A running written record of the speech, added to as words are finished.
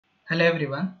Hello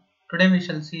everyone. Today we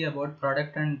shall see about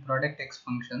product and PRODUCTX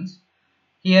functions.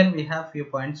 Here we have few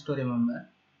points to remember.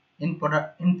 In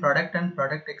product and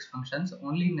PRODUCTX functions,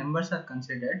 only numbers are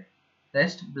considered.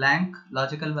 Rest blank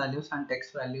logical values and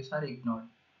text values are ignored.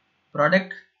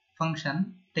 Product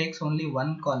function takes only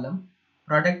one column.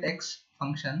 PRODUCTX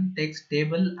function takes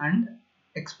table and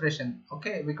expression.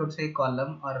 Okay, we could say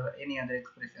column or any other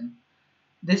expression.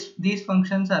 These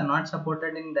functions are not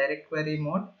supported in direct query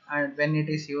mode and when it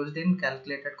is used in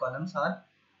calculated columns or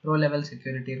row level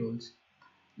security rules.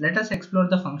 Let us explore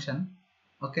the function.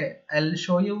 Okay, I'll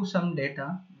show you some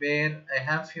data where I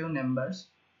have few numbers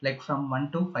like from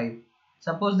 1 to 5.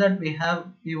 Suppose that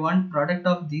we want product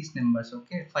of these numbers.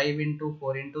 Okay, 5 into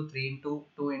 4 into 3 into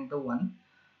 2 into 1.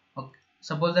 Okay.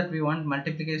 Suppose that we want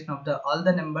multiplication of all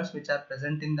the numbers which are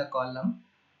present in the column.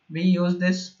 We use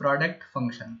this product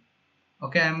function.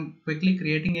 Okay, I'm quickly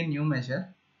creating a new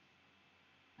measure.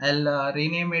 I'll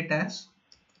rename it as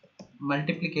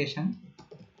multiplication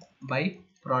by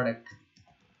product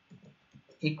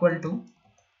equal to,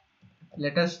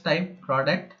 let us type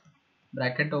product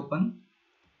bracket open.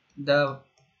 The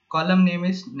column name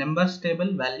is numbers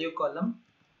table value column.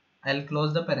 I'll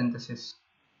close the parenthesis.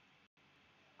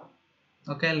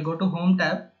 Okay, I'll go to home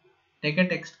tab, take a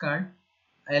text card.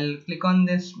 I'll click on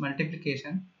this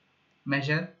multiplication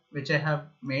measure which I have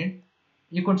made.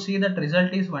 You could see that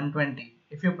result is 120.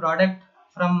 If you product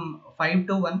from 5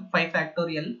 to 1, 5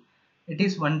 factorial, it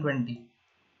is 120.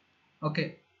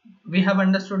 Okay, we have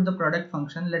understood the product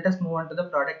function. Let us move on to the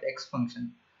PRODUCTX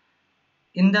function.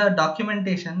 In the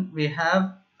documentation, we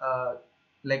have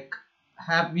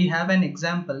we have an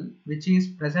example which is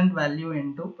present value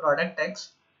into PRODUCTX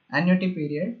annuity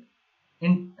period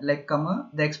in comma.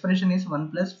 The expression is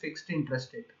 1 plus fixed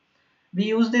interest rate. We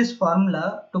use this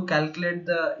formula to calculate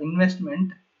the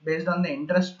investment based on the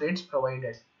interest rates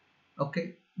provided.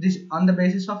 Okay, this on the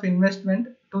basis of investment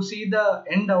to see the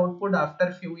end output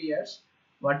after few years.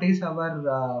 What is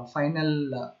our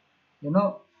final,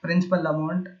 principal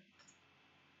amount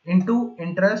into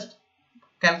interest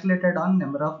calculated on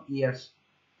number of years.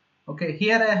 Okay,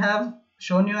 here I have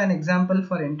shown you an example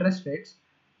for interest rates.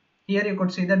 Here you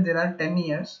could see that there are 10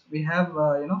 years. We have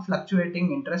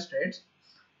fluctuating interest rates.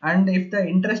 And if the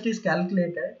interest is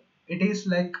calculated, it is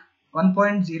like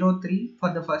 1.03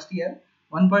 for the first year,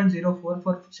 1.04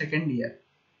 for second year.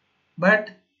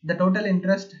 But the total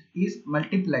interest is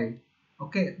multiplied.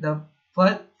 Okay, the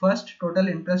first total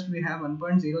interest we have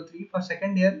 1.03. For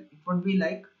second year, it would be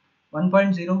like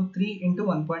 1.03 into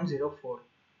 1.04.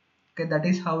 Okay, that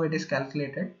is how it is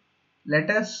calculated.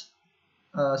 Let us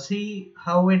see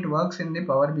how it works in the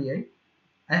Power BI.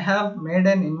 I have made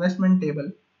an investment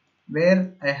table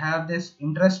where I have this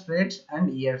interest rates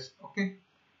and years. Okay,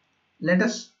 let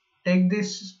us take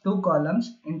these two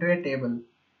columns into a table.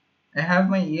 I have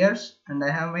my years and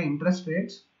I have my interest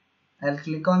rates. I'll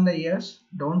click on the years,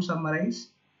 don't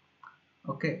summarize.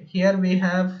 Okay, here we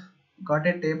have got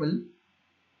a table.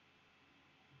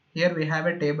 Here we have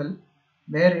a table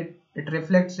where it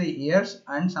reflects the years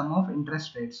and sum of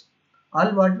interest rates.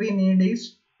 All what we need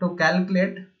is to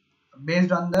calculate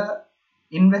based on the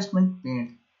investment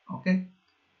made. Okay,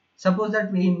 suppose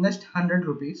that we invest 100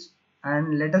 rupees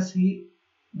and let us see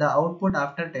the output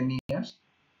after 10 years.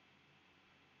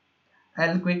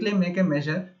 I'll quickly make a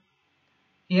measure.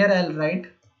 Here I'll write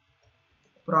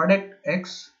product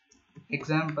X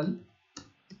example,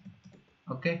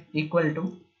 okay, equal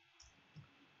to,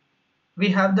 we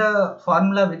have the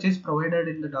formula which is provided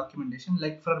in the documentation.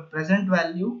 Like for present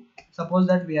value, suppose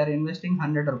that we are investing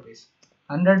 100 rupees.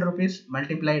 100 rupees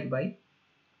multiplied by,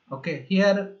 okay,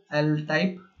 here I'll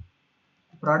type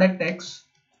product X.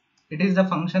 It is the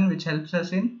function which helps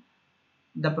us in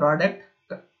the product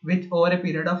with over a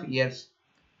period of years.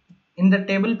 In the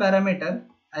table parameter,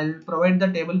 I'll provide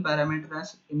the table parameter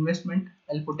as investment.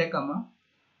 I'll put a comma.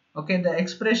 Okay, the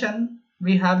expression,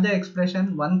 we have the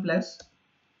expression 1 plus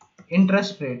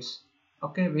interest rates.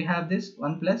 Okay, we have this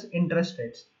 1 plus interest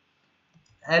rates.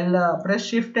 I'll press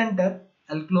shift enter.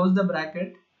 I'll close the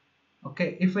bracket.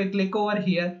 Okay, if we click over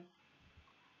here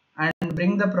and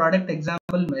bring the product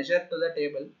example measure to the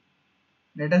table,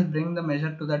 let us bring the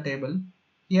measure to the table.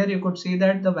 Here you could see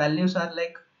that the values are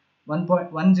like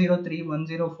 1.103,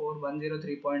 104,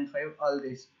 103.5, all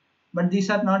these, but these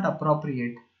are not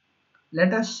appropriate.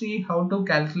 Let us see how to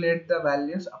calculate the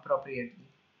values appropriately.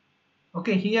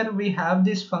 Okay, here we have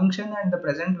this function and the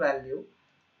present value,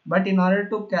 but in order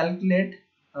to calculate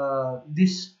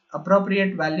this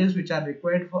appropriate values which are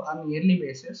required for on yearly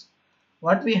basis,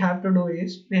 what we have to do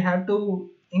is we have to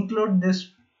include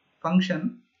this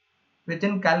function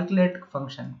within calculate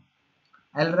function.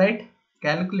 I'll write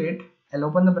calculate I'll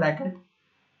open the bracket.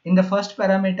 In the first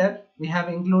parameter, we have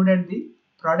included the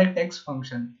PRODUCTX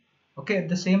function. Okay,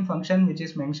 the same function which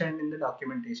is mentioned in the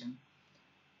documentation.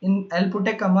 I'll put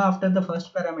a comma after the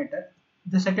first parameter.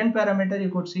 The second parameter you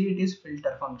could see it is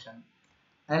filter function.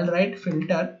 I'll write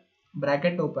filter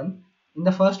bracket open. In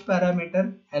the first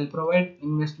parameter, I'll provide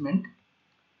investment.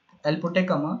 I'll put a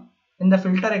comma. In the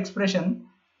filter expression,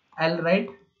 I'll write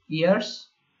years,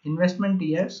 investment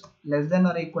years less than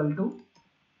or equal to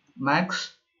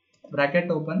max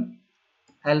bracket open.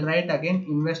 I'll write again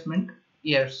investment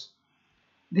years.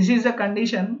 This is a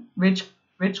condition which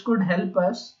could help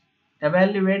us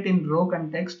evaluate in row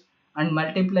context and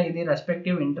multiply the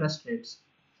respective interest rates.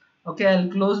 Okay, I'll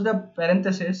close the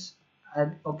parenthesis.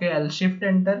 Okay, I'll shift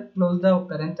enter, close the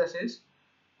parenthesis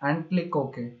and click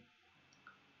OK.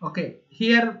 Okay,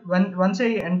 here once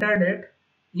I entered it,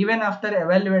 even after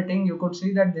evaluating, you could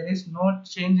see that there is no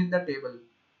change in the table.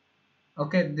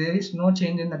 Okay, there is no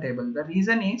change in the table. The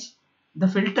reason is the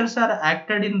filters are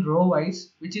acted in row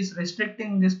wise, which is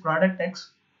restricting this product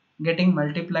X getting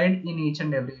multiplied in each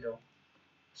and every row.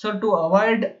 So to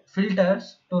avoid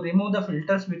filters, to remove the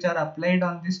filters which are applied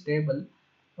on this table,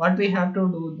 what we have to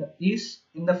do is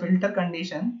in the filter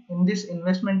condition in this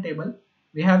investment table,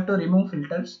 we have to remove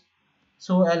filters.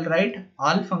 So I'll write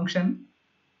all function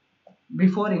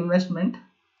before investment.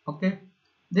 Okay,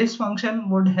 this function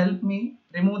would help me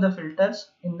remove the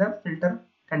filters in the filter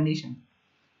condition.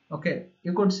 Okay,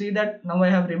 you could see that now I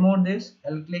have removed this.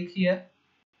 I'll click here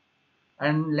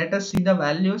and let us see the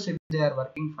values if they are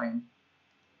working fine.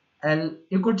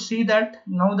 You could see that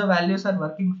now the values are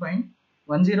working fine,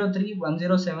 103,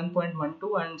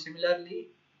 107.12, and similarly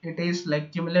it is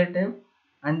like cumulative,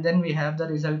 and then we have the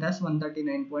result as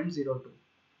 139.02.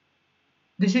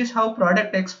 This is how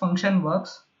PRODUCTX function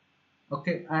works.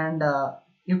 Okay, and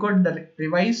you could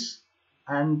revise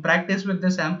and practice with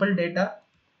the sample data.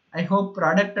 I hope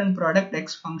product and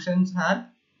PRODUCTX functions are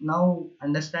now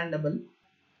understandable.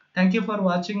 Thank you for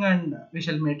watching, and we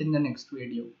shall meet in the next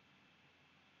video.